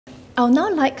I would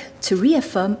now like to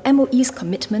reaffirm MOE's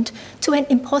commitment to an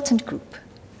important group,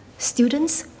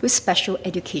 students with special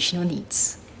educational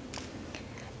needs.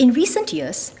 In recent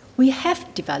years, we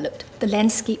have developed the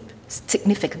landscape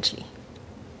significantly.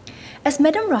 As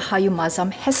Madam Rahayu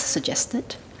Mazam has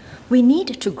suggested, we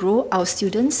need to grow our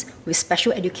students with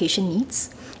special education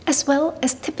needs, as well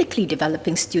as typically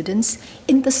developing students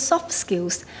in the soft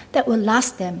skills that will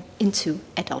last them into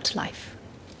adult life.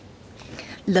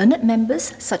 Learned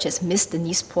members such as Ms.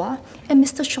 Denise Phua and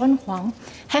Mr. Sean Huang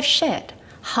have shared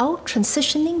how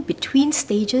transitioning between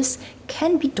stages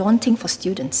can be daunting for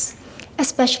students,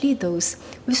 especially those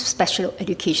with special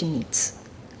education needs.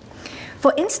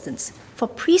 For instance, for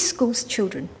preschool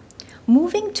children,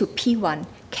 moving to P1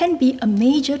 can be a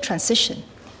major transition,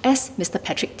 as Mr.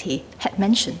 Patrick Tay had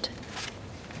mentioned.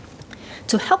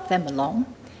 To help them along,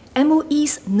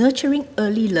 MOE's Nurturing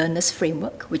Early Learners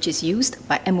framework, which is used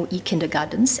by MOE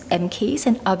kindergartens, MKs,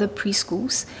 and other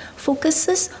preschools,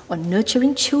 focuses on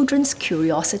nurturing children's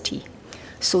curiosity,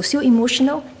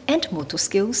 socio-emotional and motor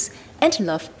skills, and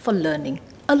love for learning,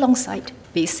 alongside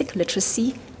basic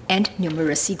literacy and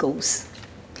numeracy goals.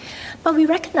 But we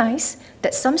recognize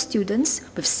that some students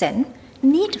with SEN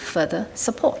need further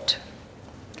support.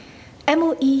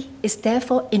 MOE is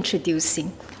therefore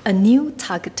introducing a new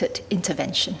targeted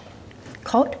intervention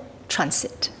called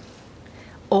Transit,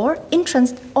 or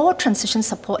transition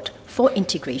support for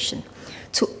integration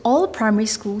to all primary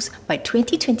schools by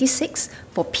 2026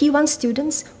 for P1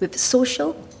 students with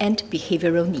social and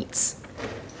behavioural needs.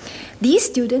 These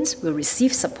students will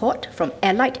receive support from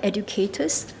allied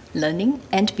educators, learning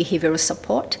and behavioural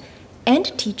support,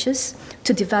 and teachers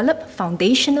to develop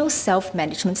foundational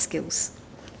self-management skills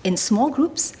in small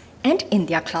groups and in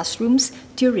their classrooms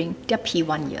during their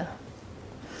P1 year.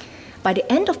 By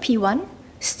the end of P1,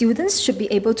 students should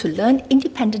be able to learn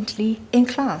independently in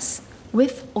class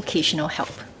with occasional help.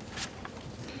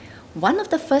 One of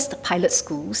the first pilot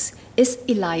schools is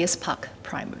Elias Park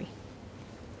Primary.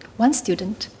 One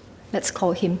student, let's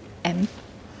call him M,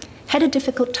 had a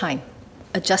difficult time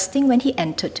adjusting when he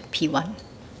entered P1.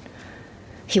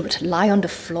 He would lie on the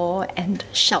floor and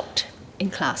shout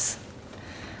in class.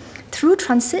 Through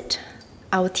Transit,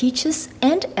 our teachers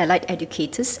and allied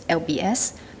educators,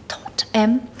 LBS, taught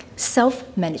M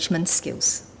self-management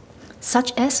skills,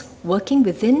 such as working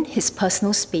within his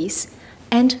personal space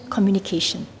and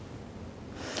communication.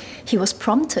 He was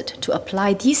prompted to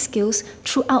apply these skills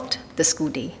throughout the school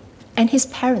day, and his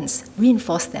parents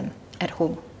reinforced them at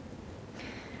home.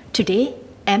 Today,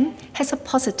 M has a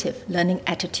positive learning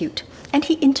attitude, and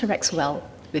he interacts well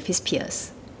with his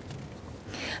peers.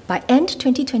 By end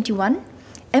 2021,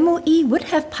 MOE would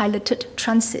have piloted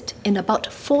Transit in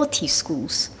about 40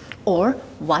 schools, or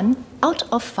 1 out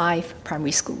of 5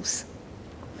 primary schools.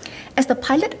 As the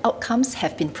pilot outcomes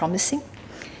have been promising,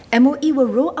 MOE will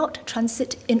roll out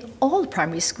Transit in all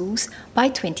primary schools by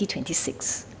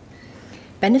 2026,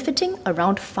 benefiting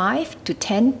around 5 to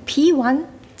 10 P1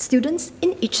 students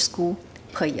in each school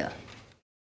per year.